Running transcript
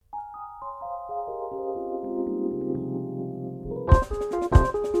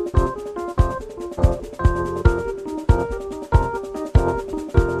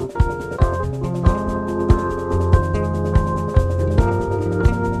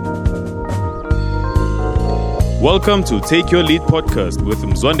Welcome to Take Your Lead podcast with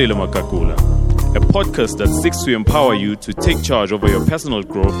Mzwandile Makakula, a podcast that seeks to empower you to take charge over your personal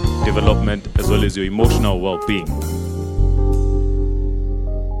growth, development, as well as your emotional well-being.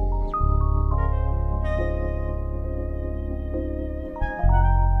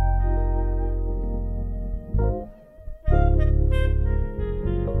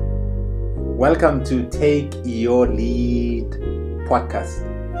 Welcome to Take Your Lead podcast.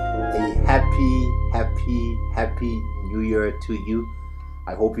 A happy New Year to you.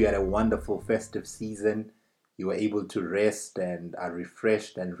 I hope you had a wonderful festive season. You were able to rest and are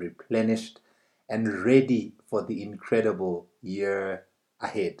refreshed and replenished and ready for the incredible year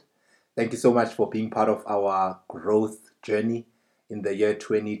ahead. Thank you so much for being part of our growth journey in the year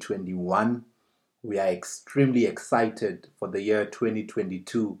 2021. We are extremely excited for the year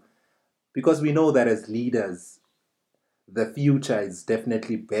 2022 because we know that as leaders, the future is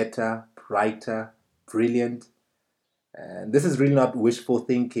definitely better, brighter, brilliant. And this is really not wishful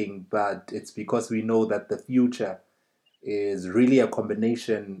thinking, but it's because we know that the future is really a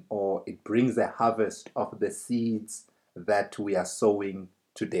combination, or it brings a harvest of the seeds that we are sowing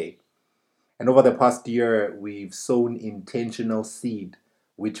today. And over the past year, we've sown intentional seed,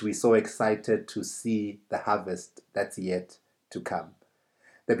 which we're so excited to see the harvest that's yet to come.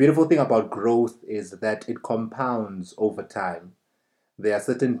 The beautiful thing about growth is that it compounds over time. There are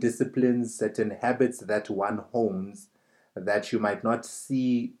certain disciplines, certain habits that one hones that you might not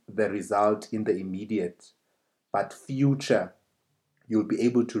see the result in the immediate, but future, you'll be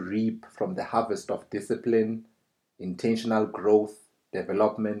able to reap from the harvest of discipline, intentional growth,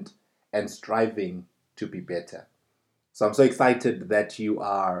 development, and striving to be better. So I'm so excited that you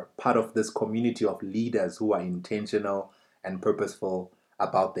are part of this community of leaders who are intentional and purposeful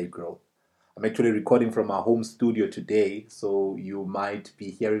about their growth. I'm actually recording from our home studio today, so you might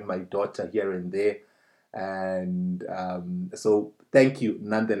be hearing my daughter here and there. And so thank you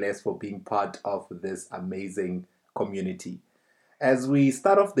nonetheless for being part of this amazing community. As we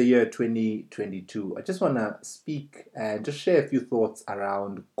start off the year 2022, I just want to speak and just share a few thoughts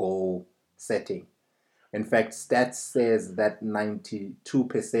around goal setting. In fact, stats says that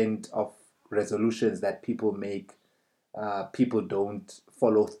 92% of resolutions that people make, people don't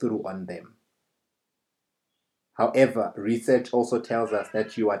follow through on them. However, research also tells us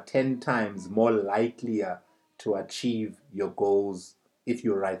that you are 10 times more likelier to achieve your goals if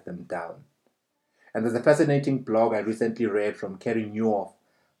you write them down. And there's a fascinating blog I recently read from Kerry Newhoff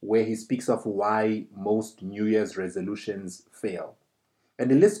where he speaks of why most New Year's resolutions fail.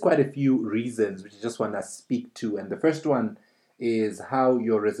 And he lists quite a few reasons which I just want to speak to. And the first one is how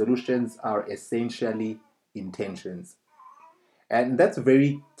your resolutions are essentially intentions. And that's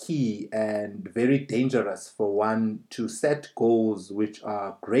very key and very dangerous for one to set goals which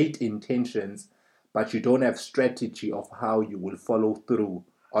are great intentions, but you don't have strategy of how you will follow through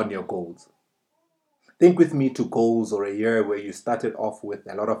on your goals. Think with me to goals or a year where you started off with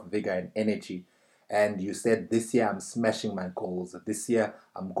a lot of vigor and energy, and you said, this year I'm smashing my goals. This year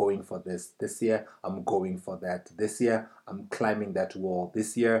I'm going for this. This year I'm going for that. This year I'm climbing that wall.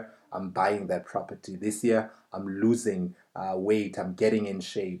 This year I'm buying that property. This year I'm losing weight. I'm getting in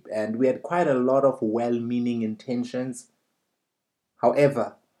shape. And we had quite a lot of well-meaning intentions.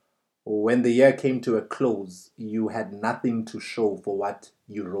 However, when the year came to a close, you had nothing to show for what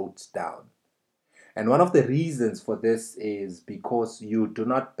you wrote down. And one of the reasons for this is because you do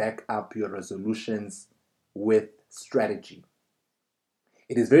not back up your resolutions with strategy.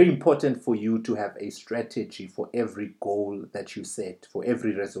 It is very important for you to have a strategy for every goal that you set, for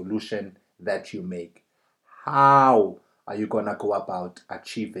every resolution that you make. How are you going to go about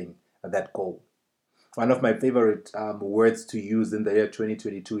achieving that goal? One of my favorite words to use in the year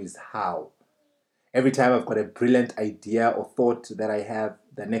 2022 is how. Every time I've got a brilliant idea or thought that I have,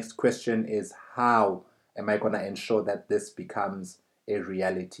 the next question is, how am I going to ensure that this becomes a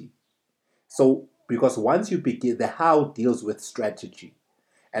reality? So, because once you begin, the how deals with strategy.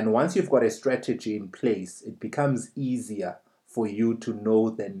 And once you've got a strategy in place, it becomes easier for you to know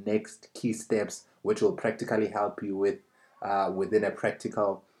the next key steps, which will practically help you with within a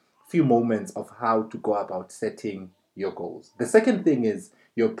practical few moments of how to go about setting your goals. The second thing is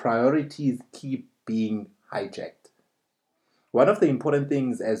your priorities keep being hijacked. One of the important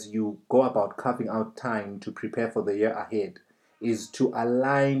things as you go about carving out time to prepare for the year ahead is to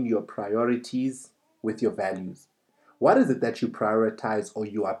align your priorities with your values. What is it that you prioritize or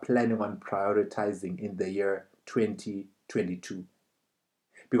you are planning on prioritizing in the year 2022?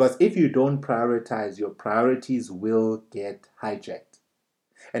 Because if you don't prioritize, your priorities will get hijacked.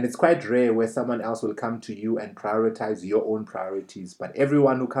 And it's quite rare where someone else will come to you and prioritize your own priorities. But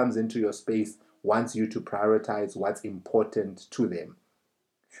everyone who comes into your space wants you to prioritize what's important to them.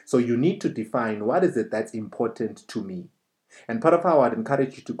 So you need to define, what is it that's important to me? And part of how I'd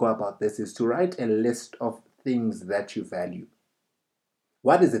encourage you to go about this is to write a list of things that you value.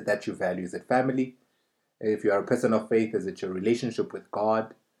 What is it that you value? Is it family? If you are a person of faith, is it your relationship with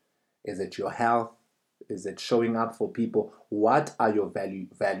God? Is it your health? Is it showing up for people? What are your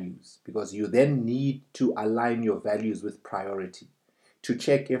values? Because you then need to align your values with priority to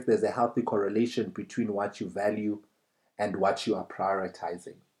check if there's a healthy correlation between what you value and what you are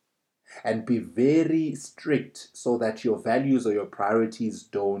prioritizing. And be very strict so that your values or your priorities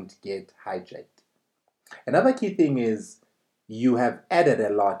don't get hijacked. Another key thing is you have added a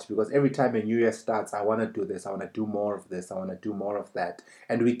lot, because every time a new year starts, I want to do this, I want to do more of this, I want to do more of that.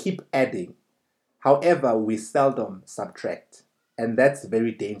 And we keep adding. However, we seldom subtract. And that's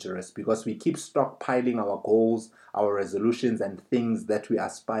very dangerous because we keep stockpiling our goals, our resolutions, and things that we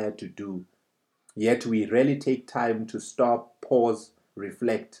aspire to do. Yet we rarely take time to stop, pause,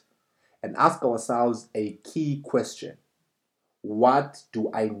 reflect, and ask ourselves a key question. What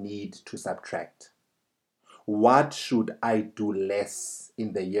do I need to subtract? What should I do less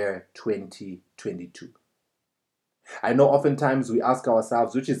in the year 2022? I know oftentimes we ask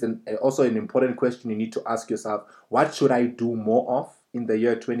ourselves, which is also an important question you need to ask yourself, what should I do more of in the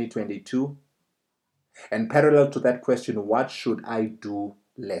year 2022? And parallel to that question, what should I do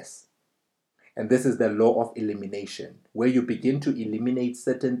less? And this is the law of elimination, where you begin to eliminate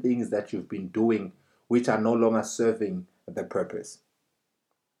certain things that you've been doing which are no longer serving the purpose.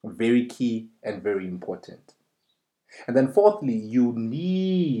 Very key and very important. And then fourthly, you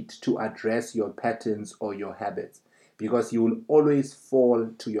need to address your patterns or your habits, because you will always fall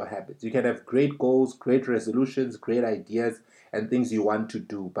to your habits. You can have great goals, great resolutions, great ideas, and things you want to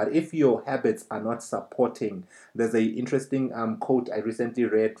do. But if your habits are not supporting, there's an interesting quote I recently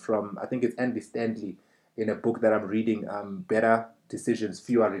read from, I think it's Andy Stanley, in a book that I'm reading, Better Decisions,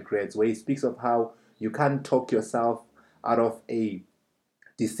 Fewer Regrets, where he speaks of how you can't talk yourself out of a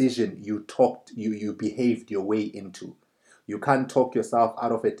decision you behaved your way into. You can't talk yourself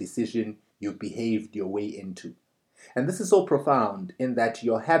out of a decision you behaved your way into. And this is so profound in that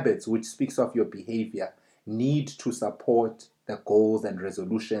your habits, which speaks of your behavior, need to support the goals and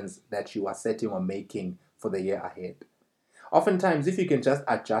resolutions that you are setting or making for the year ahead. Oftentimes, if you can just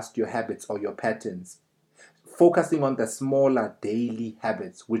adjust your habits or your patterns, focusing on the smaller daily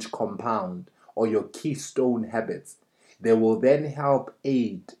habits which compound, or your keystone habits, they will then help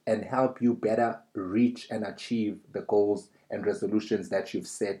aid and help you better reach and achieve the goals and resolutions that you've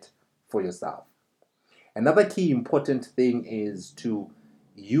set for yourself. Another key important thing is to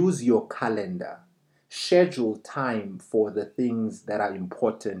use your calendar. Schedule time for the things that are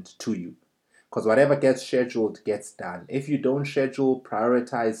important to you. Because whatever gets scheduled gets done. If you don't schedule,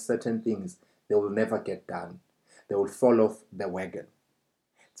 prioritize certain things, they will never get done. They will fall off the wagon.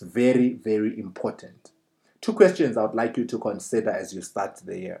 It's very, very important. 2 questions I would like you to consider as you start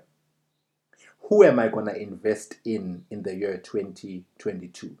the year. Who am I going to invest in the year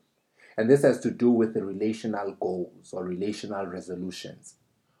 2022? And this has to do with the relational goals or relational resolutions.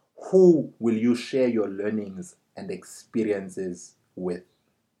 Who will you share your learnings and experiences with?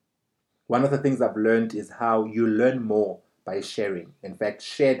 One of the things I've learned is how you learn more by sharing. In fact,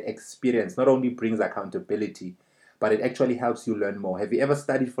 shared experience not only brings accountability, but it actually helps you learn more. Have you ever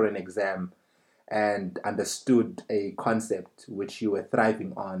studied for an exam and understood a concept which you were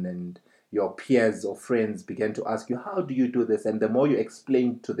thriving on, and your peers or friends began to ask you, how do you do this? And the more you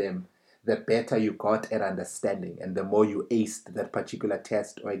explained to them, the better you got at understanding, and the more you aced that particular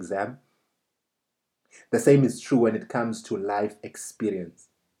test or exam. The same is true when it comes to life experience.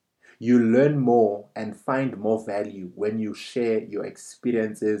 You learn more and find more value when you share your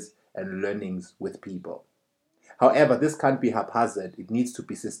experiences and learnings with people. However, this can't be haphazard. It needs to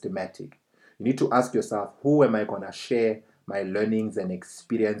be systematic. You need to ask yourself, who am I going to share my learnings and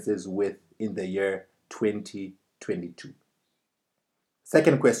experiences with in the year 2022?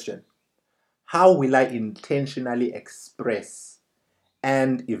 Second question, how will I intentionally express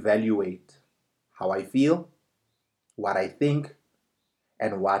and evaluate how I feel, what I think,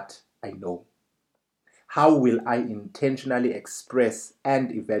 and what I know? How will I intentionally express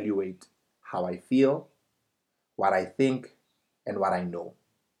and evaluate how I feel, what I think, and what I know?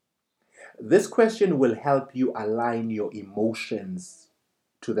 This question will help you align your emotions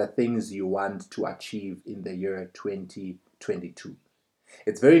to the things you want to achieve in the year 2022.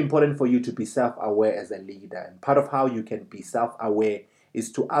 It's very important for you to be self-aware as a leader. And part of how you can be self-aware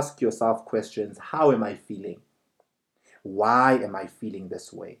is to ask yourself questions. How am I feeling? Why am I feeling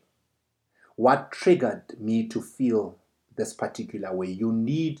this way? What triggered me to feel this particular way. You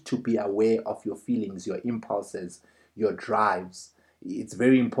need to be aware of your feelings, your impulses, your drives. It's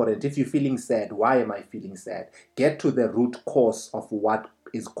very important. If you're feeling sad, why am I feeling sad? Get to the root cause of what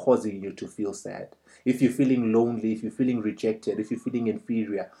is causing you to feel sad. If you're feeling lonely, if you're feeling rejected, if you're feeling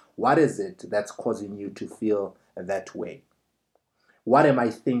inferior, what is it that's causing you to feel that way? What am I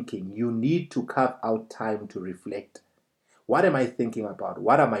thinking? You need to carve out time to reflect. What am I thinking about?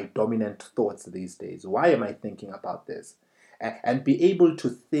 What are my dominant thoughts these days? Why am I thinking about this? And be able to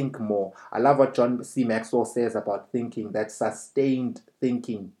think more. I love what John C. Maxwell says about thinking, that sustained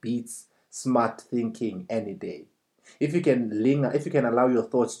thinking beats smart thinking any day. If you can allow your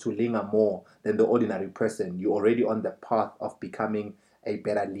thoughts to linger more than the ordinary person, you're already on the path of becoming a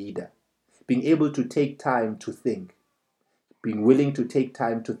better leader. Being able to take time to think, being willing to take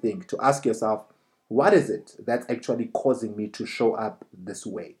time to think, to ask yourself, what is it that's actually causing me to show up this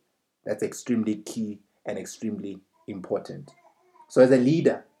way? That's extremely key and extremely important. So as a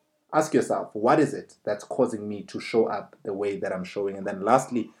leader, ask yourself, what is it that's causing me to show up the way that I'm showing? And then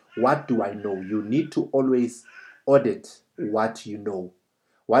lastly, what do I know? You need to always audit what you know.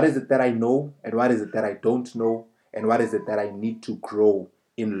 What is it that I know, and what is it that I don't know, and what is it that I need to grow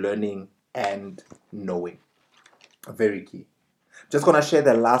in learning and knowing? Very key. Just going to share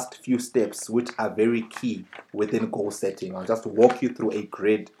the last few steps which are very key within goal setting. I'll just walk you through a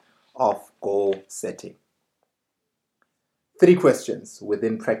grid of goal setting. 3 questions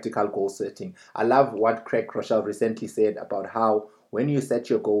within practical goal setting. I love what Craig Rochelle recently said about how when you set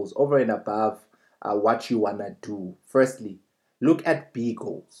your goals over and above what you want to do, firstly, look at B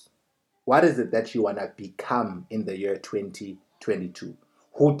goals. What is it that you want to become in the year 2022?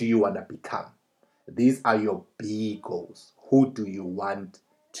 Who do you want to become? These are your B goals. Who do you want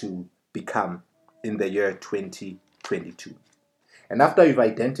to become in the year 2022? And after you've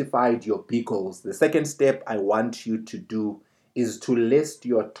identified your B goals, the second step I want you to do is to list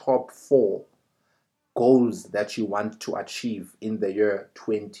your top 4 goals that you want to achieve in the year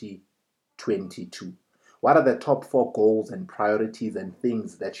 2022. What are the top 4 goals and priorities and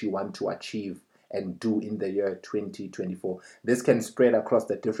things that you want to achieve and do in the year 2024? This can spread across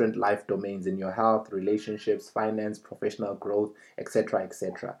the different life domains in your health, relationships, finance, professional growth, etc.,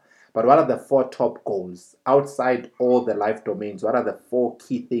 etc. But what are the 4 top goals outside all the life domains? What are the 4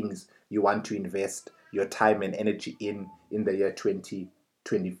 key things you want to invest your time and energy in the year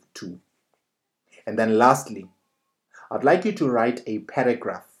 2022? And then lastly, I'd like you to write a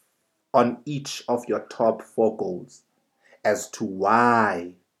paragraph on each of your top 4 goals as to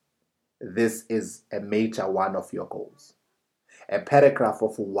why this is a major one of your goals. A paragraph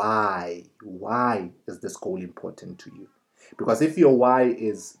of why. Why is this goal important to you? Because if your why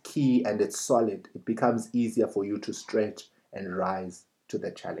is key and it's solid, it becomes easier for you to stretch and rise to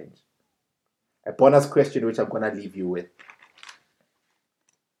the challenge. A bonus question which I'm going to leave you with.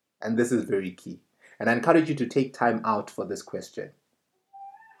 And this is very key. And I encourage you to take time out for this question.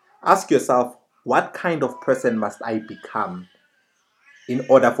 Ask yourself, what kind of person must I become in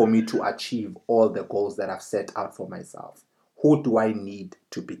order for me to achieve all the goals that I've set out for myself? Who do I need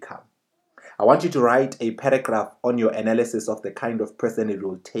to become? I want you to write a paragraph on your analysis of the kind of person it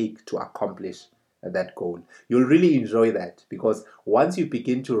will take to accomplish that goal. You'll really enjoy that, because once you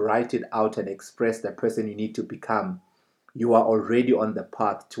begin to write it out and express the person you need to become, you are already on the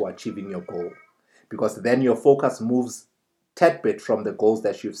path to achieving your goal. Because then your focus moves tad bit from the goals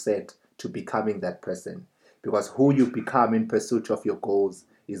that you've set to becoming that person. Because who you become in pursuit of your goals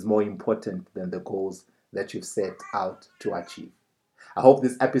is more important than the goals that you've set out to achieve. I hope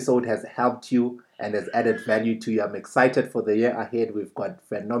this episode has helped you and has added value to you. I'm excited for the year ahead. We've got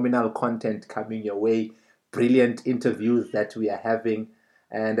phenomenal content coming your way, brilliant interviews that we are having,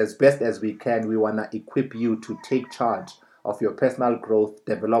 and as best as we can, we want to equip you to take charge of your personal growth,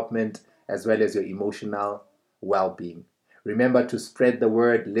 development, as well as your emotional well-being. Remember to spread the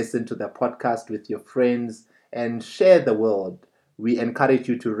word, listen to the podcast with your friends, and share the word. We encourage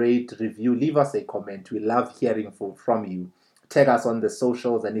you to rate, review, leave us a comment. We love hearing from you. Tag us on the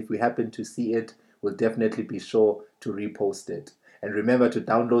socials, and if we happen to see it, we'll definitely be sure to repost it. And remember to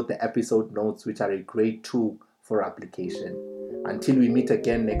download the episode notes, which are a great tool for application. Until we meet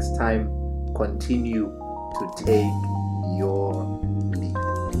again next time, continue to take your lead.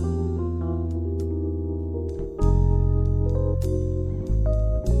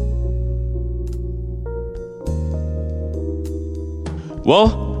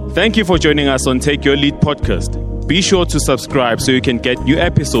 Well, thank you for joining us on Take Your Lead podcast. Be sure to subscribe so you can get new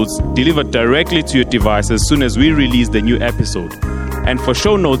episodes delivered directly to your device as soon as we release the new episode. And for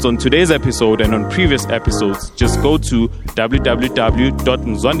show notes on today's episode and on previous episodes, just go to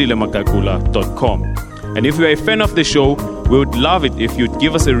www.mzwandilemakakula.com. And if you're a fan of the show, we would love it if you'd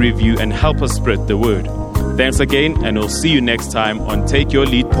give us a review and help us spread the word. Thanks again, and we'll see you next time on Take Your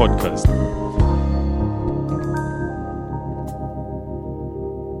Lead podcast.